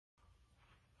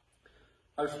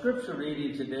Our scripture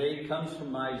reading today comes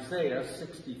from Isaiah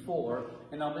 64,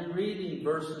 and I'll be reading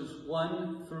verses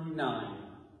 1 through 9.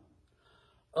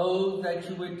 Oh, that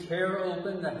you would tear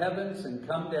open the heavens and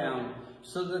come down,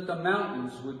 so that the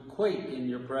mountains would quake in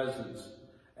your presence,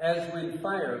 as when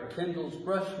fire kindles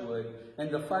brushwood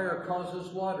and the fire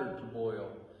causes water to boil,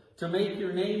 to make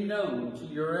your name known to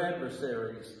your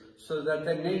adversaries, so that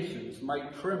the nations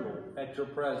might tremble at your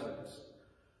presence.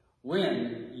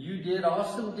 When you did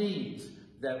awesome deeds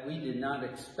that we did not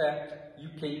expect, you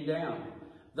came down.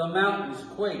 The mountains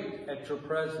quaked at your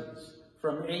presence.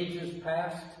 From ages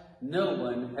past, no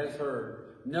one has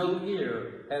heard, no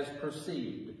ear has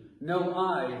perceived, no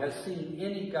eye has seen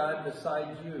any God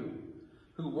besides you,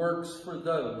 who works for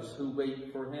those who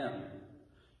wait for him.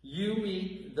 You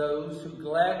meet those who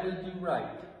gladly do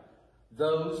right,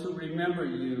 those who remember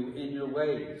you in your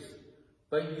ways.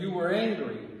 But you were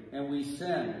angry, and we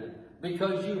sinned.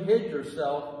 Because you hid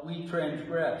yourself, we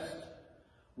transgressed.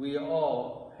 We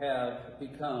all have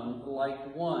become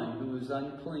like one who is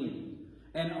unclean,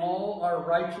 and all our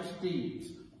righteous deeds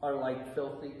are like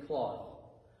filthy cloth.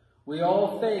 We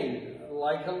all fade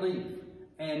like a leaf,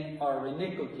 and our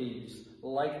iniquities,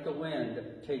 like the wind,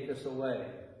 take us away.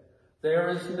 There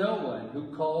is no one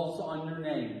who calls on your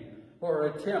name or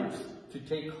attempts to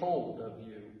take hold of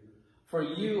you. For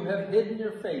you have hidden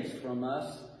your face from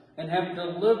us, and have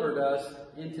delivered us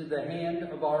into the hand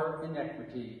of our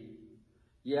iniquity.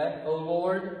 Yet, O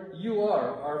Lord, you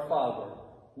are our Father.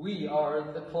 We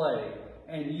are the clay,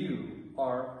 and you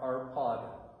are our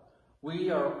potter. We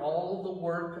are all the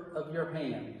work of your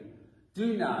hand.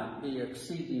 Do not be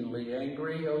exceedingly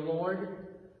angry, O Lord,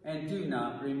 and do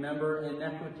not remember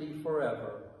iniquity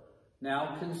forever.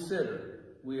 Now consider,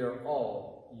 we are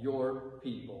all your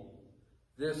people.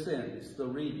 This ends the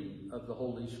reading of the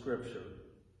Holy Scripture.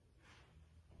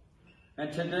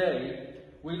 And today,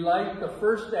 we light the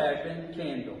first Advent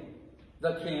candle,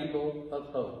 the candle of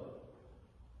hope.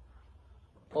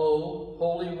 O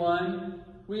Holy One,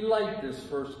 we light this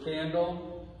first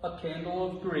candle, a candle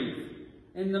of grief,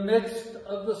 in the midst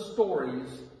of the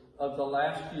stories of the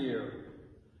last year.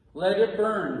 Let it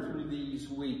burn through these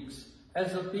weeks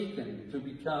as a beacon to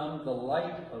become the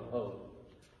light of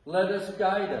hope. Let us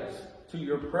guide us to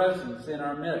your presence in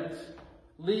our midst,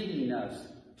 leading us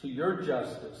to your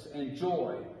justice and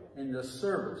joy in the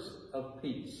service of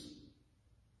peace.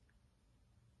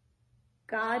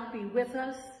 God be with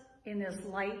us in this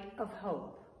light of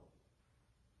hope.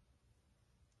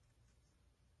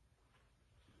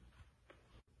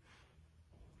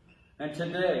 And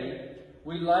today,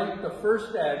 we light the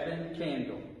first Advent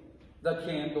candle, the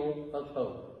candle of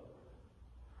hope.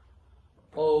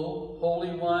 O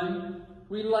Holy One,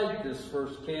 we light this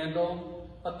first candle,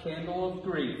 a candle of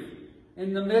grief,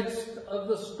 in the midst of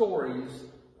the stories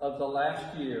of the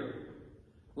last year.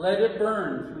 Let it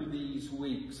burn through these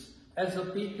weeks as a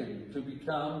beacon to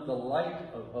become the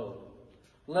light of hope.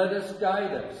 Let us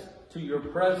guide us to your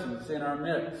presence in our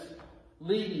midst,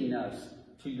 leading us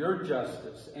to your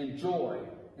justice and joy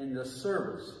in the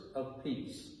service of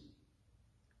peace.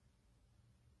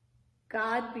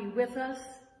 God be with us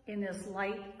in this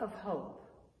light of hope.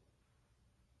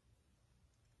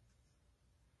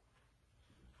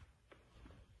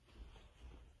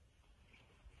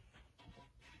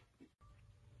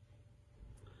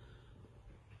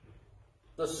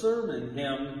 The sermon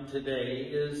hymn today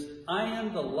is, I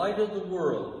Am the Light of the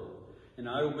World, and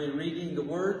I will be reading the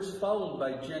words followed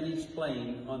by Jenny's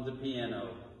playing on the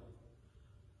piano.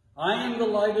 I am the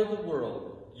light of the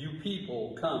world, you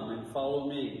people come and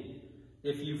follow me.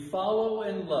 If you follow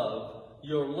and love,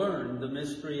 you'll learn the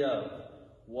mystery of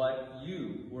what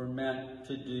you were meant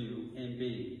to do and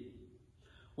be.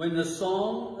 When the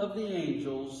song of the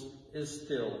angels is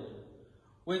stilled,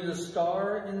 when the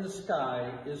star in the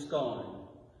sky is gone,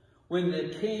 when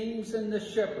the kings and the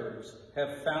shepherds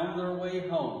have found their way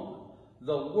home,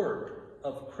 the work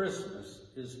of Christmas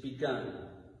is begun.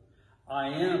 I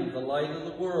am the light of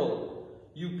the world.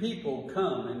 You people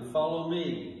come and follow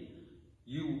me.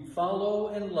 You follow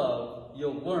and love,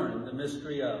 you'll learn the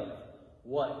mystery of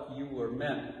what you were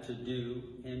meant to do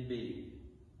and be.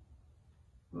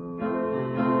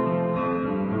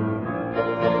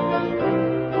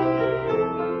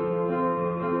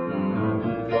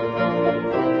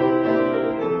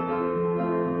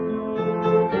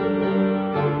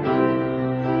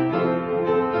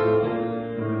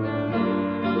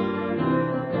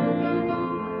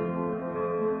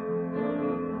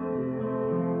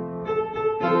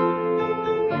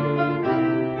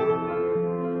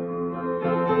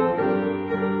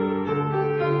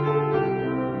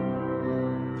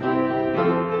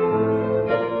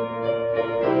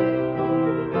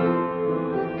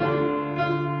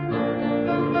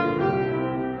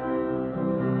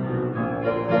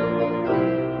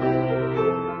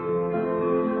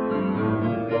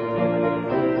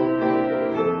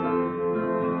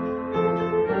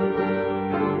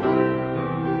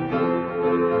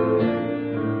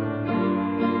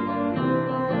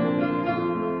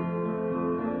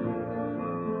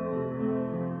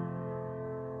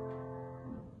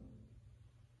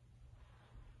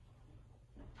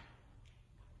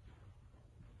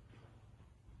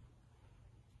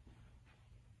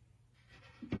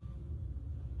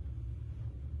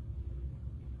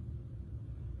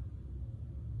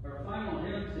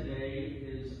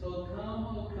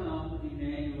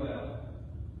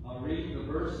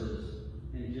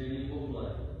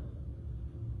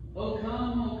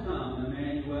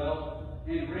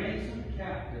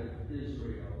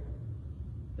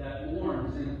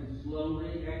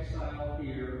 lonely exile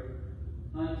here,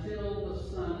 until the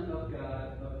Son of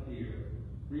God appear.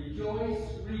 Rejoice,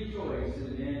 rejoice,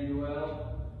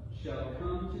 Emmanuel shall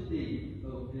come to thee,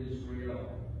 O Israel.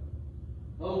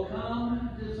 O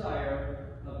come,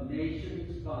 desire of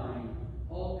nations bind,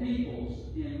 all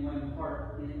peoples in one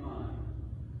heart and mind.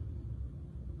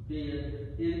 Be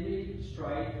it envy,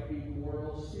 strife, and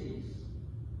quarrel cease.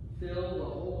 Fill the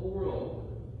whole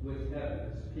world with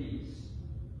heaven's peace.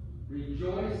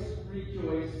 Rejoice,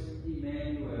 rejoice,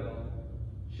 Emmanuel